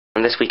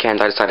And this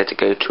weekend I decided to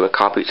go to a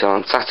car boot sale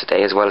on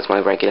Saturday as well as my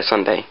regular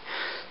Sunday.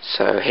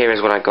 So here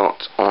is what I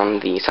got on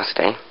the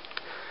Saturday.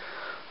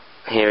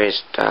 Here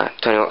is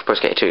Tony Hawk's Pro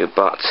Skater 2,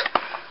 but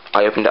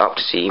I opened it up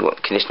to see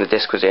what condition the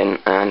disc was in,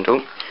 and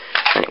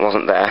it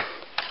wasn't there.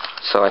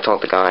 So I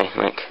told the guy,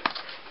 like,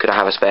 could I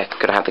have a spec?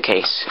 Could I have the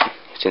case?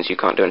 Since you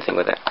can't do anything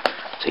with it.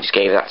 So he just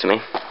gave that to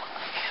me.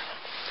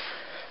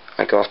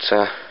 I got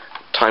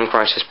Time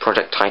Crisis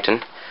Project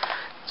Titan.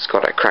 It's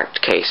got a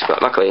cracked case,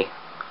 but luckily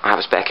I have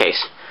a spare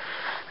case.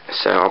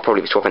 So I'll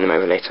probably be swapping them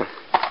over later.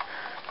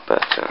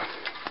 But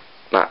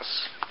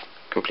that's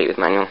complete with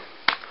manual.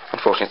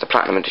 Unfortunately it's the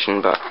Platinum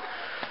Edition, but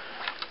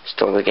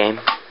still the game.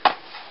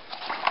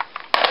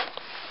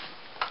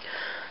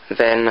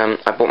 Then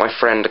I bought my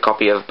friend a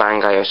copy of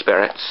Bangai-O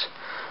Spirits,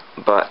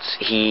 but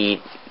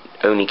he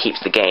only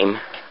keeps the game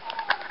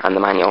and the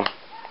manual.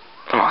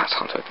 Oh, that's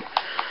hard to open.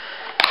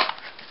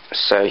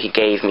 So he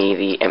gave me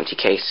the empty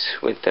case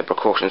with the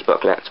precautions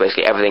booklet. So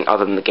basically everything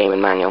other than the game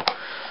and manual.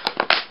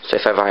 So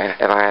if I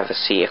ever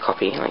see a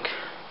copy like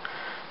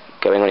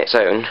going on its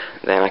own,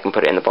 then I can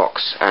put it in the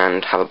box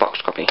and have a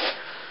boxed copy.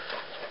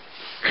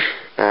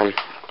 Then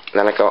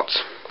I got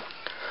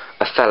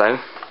Othello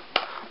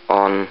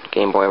on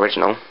Game Boy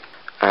Original,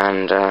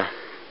 and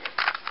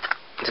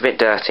it's a bit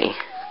dirty,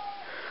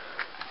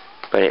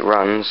 but it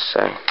runs,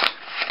 so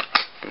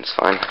it's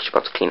fine. I should be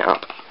able to clean it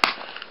up.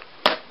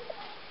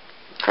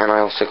 And I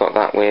also got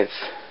that with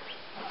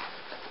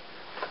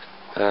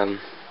a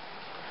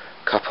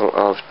couple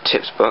of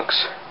tips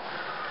books.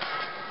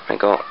 I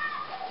got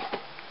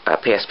a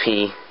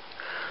PSP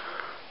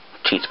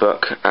cheats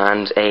book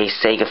and a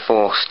Sega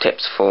Force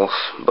Tips Force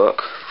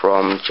book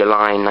from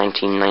July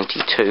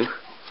 1992.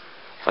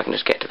 If I can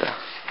just get to the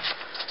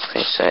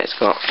page, so it's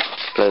got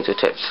loads of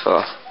tips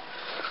for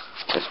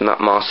this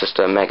Master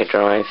System, Mega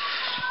Drive.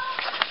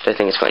 Don't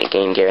think it's got any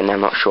Game Gear in there,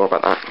 I'm not sure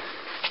about that.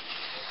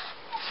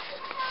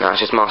 No, it's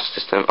just Master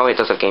System. Oh, it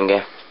does have Game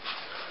Gear.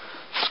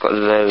 It's got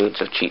loads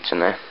of cheats in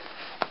there.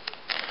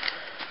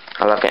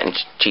 I love getting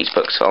cheats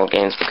books for old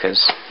games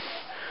because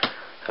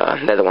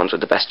they're the ones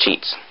with the best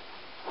cheats.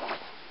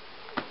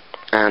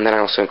 And then I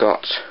also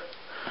got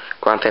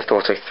Grand Theft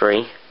Auto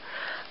 3,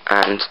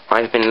 and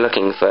I've been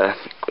looking for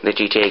the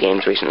GTA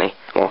games recently,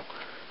 well,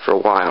 for a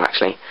while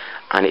actually,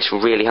 and it's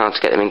really hard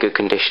to get them in good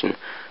condition.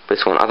 But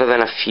this one, other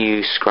than a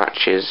few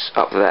scratches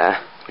up there,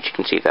 which you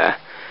can see there,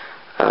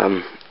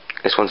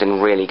 this one's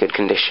in really good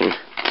condition,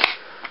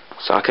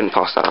 so I couldn't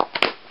pass that up.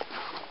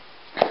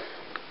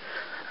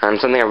 And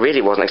something I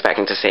really wasn't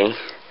expecting to see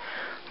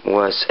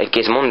was a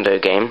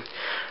Gizmondo game,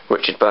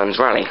 Richard Burns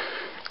Rally.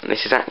 And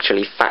this is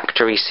actually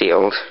factory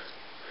sealed.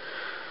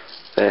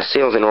 The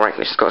seal's in alright,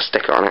 it's got a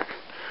sticker on it.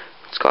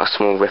 It's got a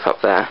small rip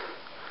up there,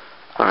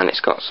 and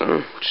it's got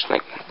some just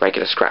like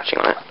regular scratching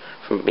on it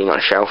from being on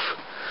a shelf.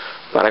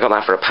 But I got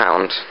that for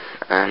 £1,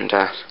 and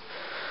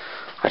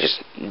I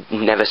just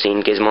never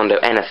seen Gizmondo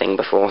anything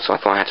before, so I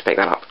thought I had to pick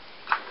that up.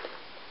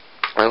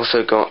 I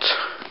also got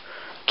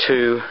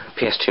 2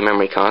 PS2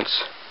 memory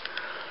cards,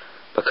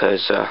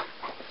 because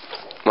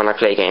when I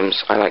play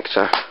games I like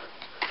to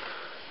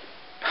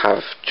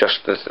have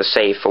just the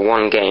save for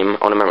one game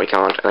on a memory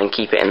card and then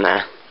keep it in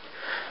there.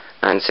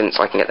 And since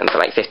I can get them for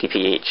like 50p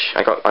each,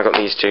 I got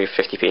these two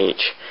 50p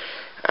each,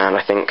 and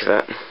I think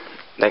that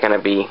they're going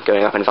to be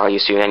going up in value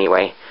soon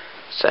anyway,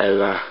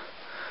 so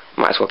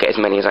might as well get as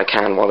many as I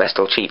can while they're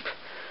still cheap.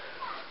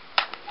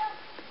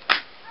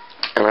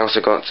 And I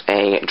also got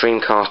a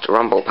Dreamcast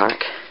Rumble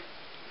pack.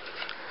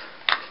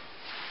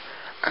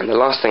 And the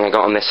last thing I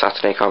got on this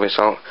Saturday car boot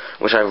sale,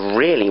 which I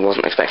really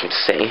wasn't expecting to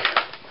see,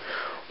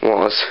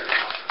 was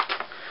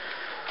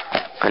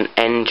an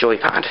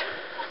N-Joypad.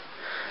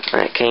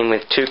 And it came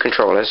with 2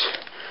 controllers,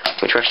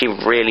 which are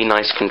actually really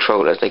nice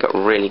controllers. They got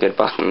really good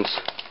buttons.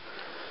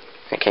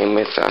 It came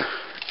with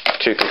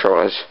 2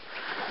 controllers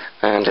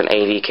and an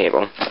AV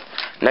cable.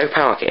 No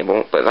power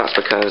cable, but that's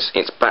because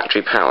it's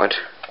battery powered.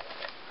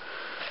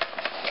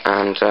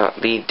 And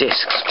the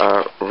discs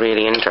are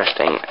really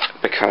interesting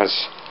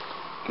because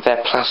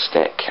they're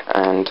plastic,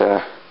 and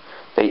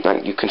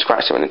you can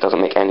scratch them and it doesn't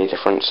make any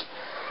difference.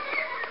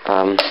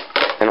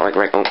 They're not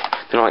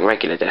like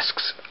regular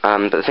discs.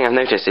 But the thing I've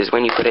noticed is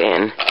when you put it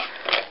in,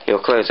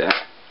 you'll close it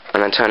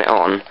and then turn it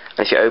on, and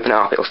if you open it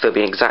up, it'll still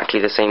be exactly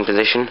the same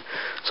position.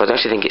 So I don't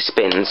actually think it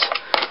spins.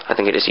 I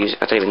think it just uses,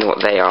 I don't even know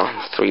what they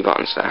are. 3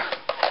 buttons there,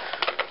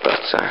 but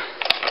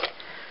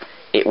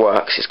it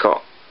works. It's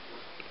got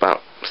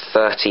about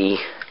 30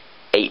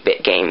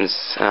 8-bit games.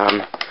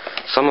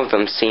 Some of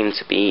them seem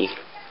to be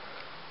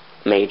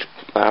made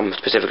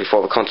specifically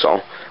for the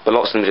console, but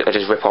lots of them are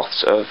just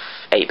rip-offs of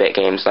 8-bit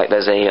games. Like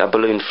there's a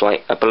balloon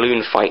fight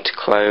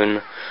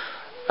clone,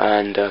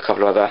 and a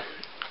couple of other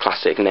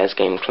classic NES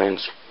game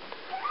clones.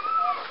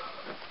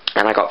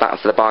 And I got that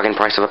for the bargain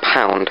price of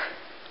 £1.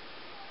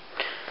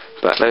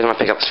 But those are my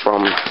pickups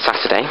from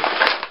Saturday.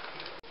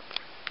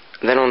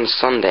 Then on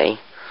Sunday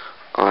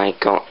I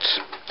got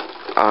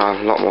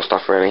a lot more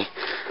stuff really.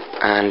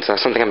 and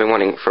something I've been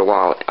wanting for a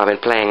while. I've been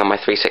playing on my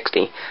 360,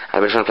 and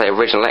I've been trying to play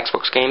original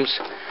Xbox games,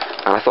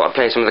 and I thought I'd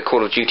play some of the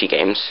Call of Duty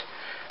games,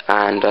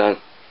 and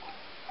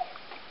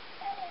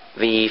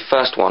the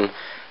first one,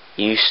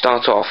 you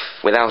start off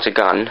without a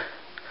gun,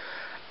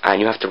 and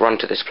you have to run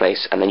to this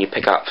place, and then you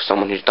pick up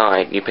someone who's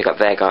died, you pick up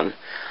their gun,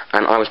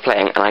 and I was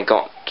playing, and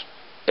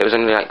it was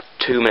only like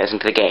 2 minutes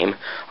into the game,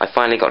 I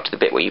finally got to the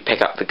bit where you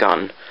pick up the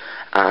gun,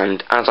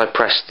 and as I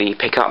pressed the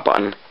pick up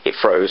button, it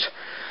froze,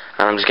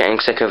 and I'm just getting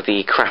sick of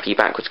the crappy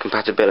backwards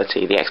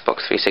compatibility the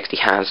Xbox 360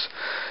 has,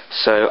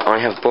 so I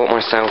have bought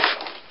myself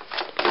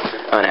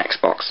an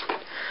Xbox.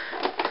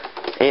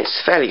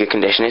 It's fairly good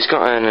condition. It's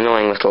got an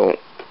annoying little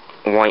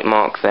white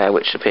mark there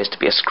which appears to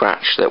be a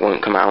scratch that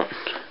won't come out,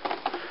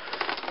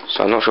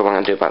 so I'm not sure what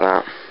I'm going to do about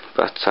that,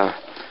 but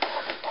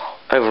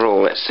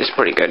overall it's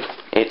pretty good.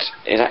 It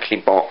is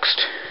actually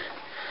boxed.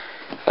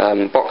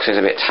 Box is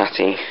a bit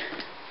tatty.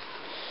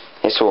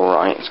 It's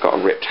alright, it's got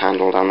a ripped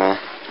handle down there.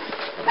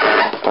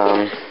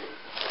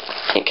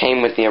 It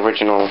came with the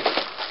original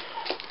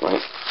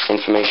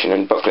information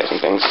and booklets and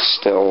things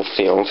still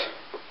sealed,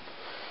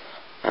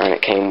 and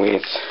it came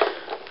with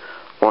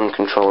one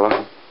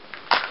controller,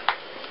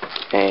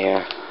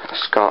 a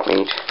SCART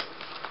lead,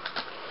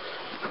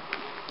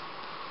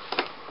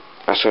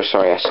 a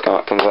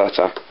SCART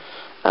converter,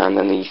 and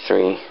then the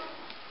 3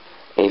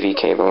 AV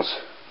cables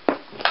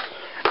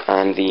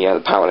and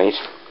the power lead.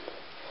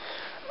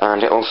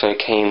 And it also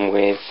came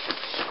with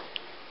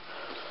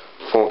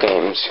 4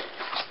 games: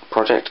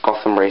 Project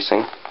Gotham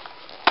Racing,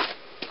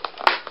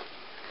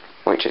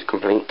 which is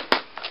complete,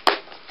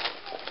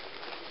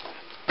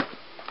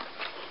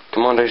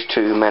 Commandos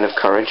 2 Men of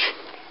Courage,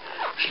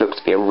 which looks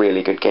to be a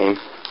really good game,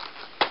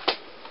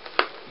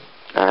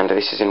 and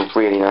this is in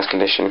really nice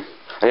condition.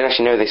 I didn't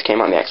actually know this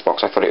came out on the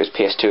Xbox. I thought it was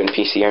PS2 and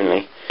PC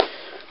only,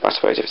 but I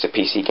suppose if it's a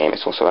PC game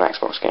it's also an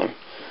Xbox game.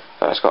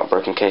 It's got a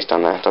broken case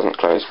down there, it doesn't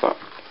close, but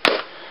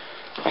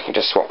I can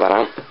just swap that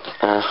out.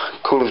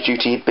 Call of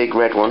Duty, big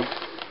red one.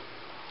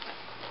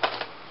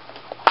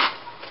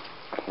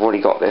 I've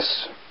already got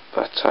this,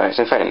 but it's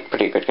in fact in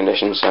pretty good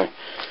condition, so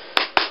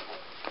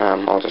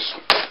I'll just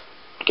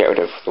get rid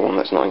of the one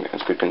that's not in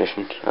as good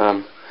condition.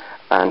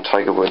 And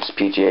Tiger Woods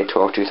PGA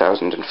Tour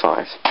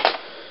 2005.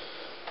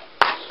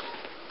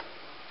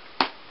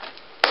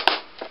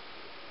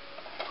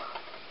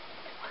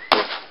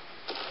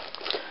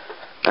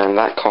 And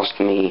that cost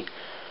me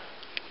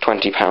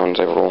 £20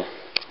 overall,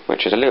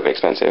 which is a little bit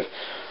expensive,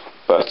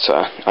 but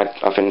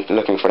I've been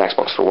looking for an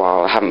Xbox for a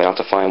while. I haven't been able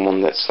to find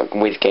one that's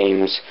with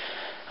games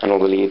and all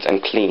the leads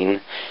and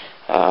clean,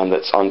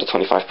 that's under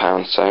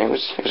 £25, so it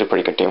was a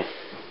pretty good deal.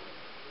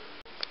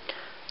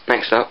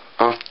 Next up,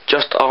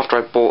 just after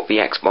I bought the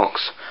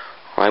Xbox,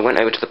 I went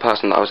over to the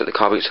person that I was at the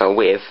car boot sale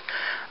with,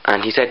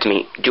 and he said to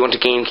me, "Do you want a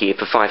GameCube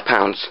for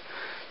 £5?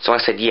 So I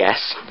said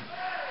yes,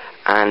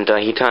 and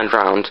he turned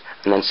round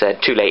and then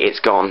said, "Too late, it's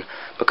gone,"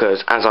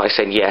 because as I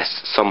said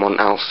yes, someone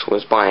else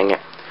was buying it.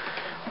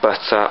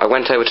 But I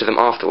went over to them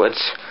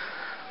afterwards,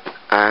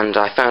 and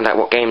I found out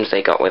what games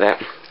they got with it,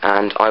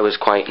 and I was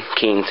quite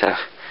keen to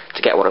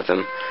get one of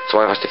them, so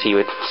I asked if he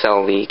would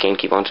sell the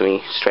GameCube onto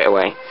me straight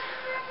away,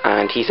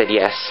 and he said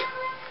yes,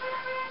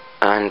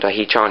 and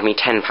he charged me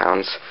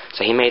 £10,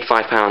 so he made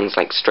 £5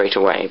 like straight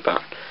away,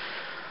 but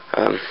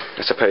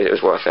I suppose it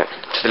was worth it.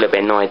 Just a little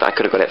bit annoyed that I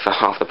could have got it for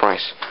half the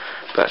price.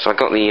 But so I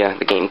got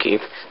the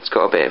GameCube. It's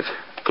got a bit of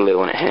glue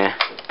on it here,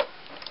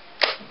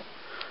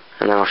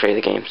 and then I'll show you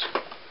the games.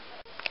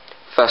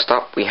 First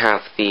up, we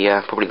have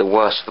the probably the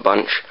worst of the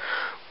bunch,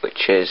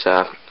 which is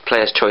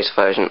Player's Choice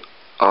version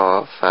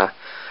of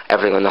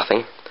Everything or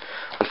Nothing.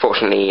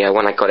 Unfortunately,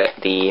 when I got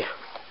it, the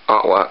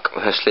artwork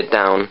has slid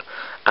down,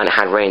 and it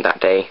had rained that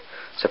day,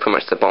 so pretty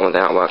much the bottom of the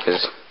artwork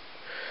is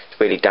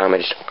really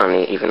damaged.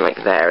 Only even like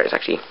there, it's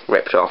actually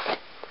ripped off.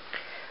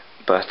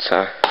 But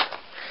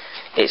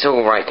it's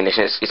all right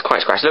condition. It's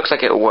quite scratched. It looks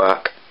like it'll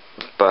work,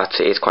 but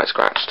it is quite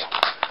scratched.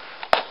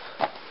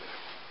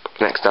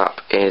 Next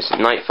up is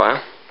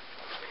Nightfire,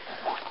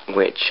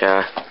 which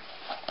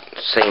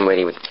same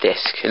really with the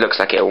disc. It looks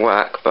like it'll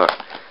work, but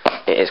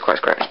it is quite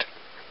scratched.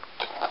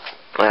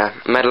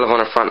 Medal of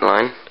Honor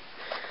Frontline,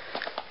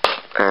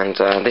 and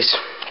this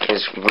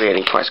is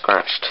really quite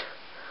scratched.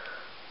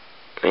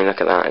 I mean,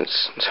 look at that.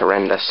 It's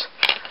horrendous.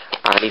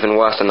 And even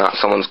worse than that,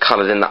 someone's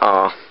coloured in the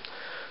R,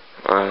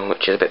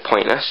 which is a bit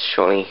pointless.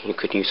 Surely you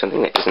could use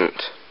something that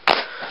isn't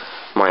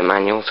my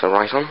manual to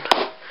write on.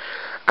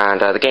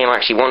 And the game I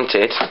actually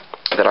wanted,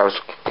 that I was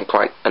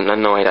quite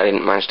annoyed I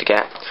didn't manage to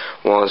get,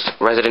 was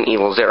Resident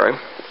Evil 0,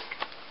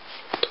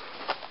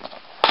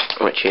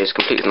 which is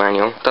complete with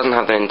manual. Doesn't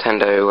have the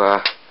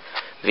Nintendo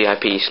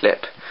VIP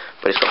slip,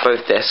 but it's got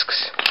both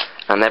discs,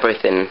 and they're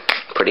both in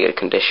pretty good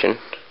condition.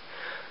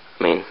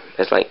 I mean,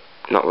 there's like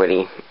not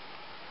really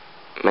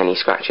many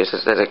scratches.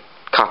 There's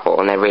a couple,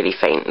 and they're really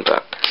faint,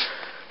 but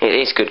it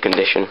is good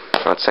condition,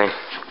 I'd say.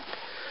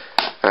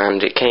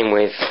 And it came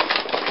with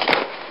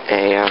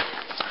a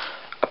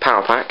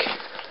power pack,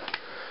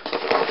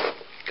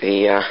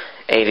 the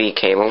AV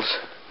cables,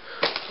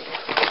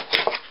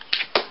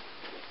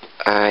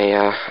 a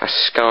a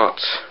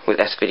SCART with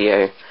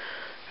S-Video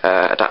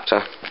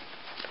adapter,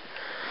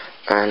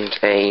 and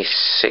a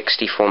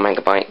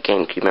 64MB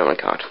GameCube memory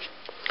card.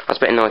 I was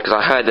a bit annoyed because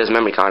I heard there's a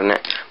memory card in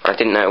it, but I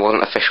didn't know it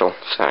wasn't official,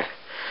 so I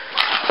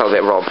felt a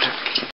bit robbed.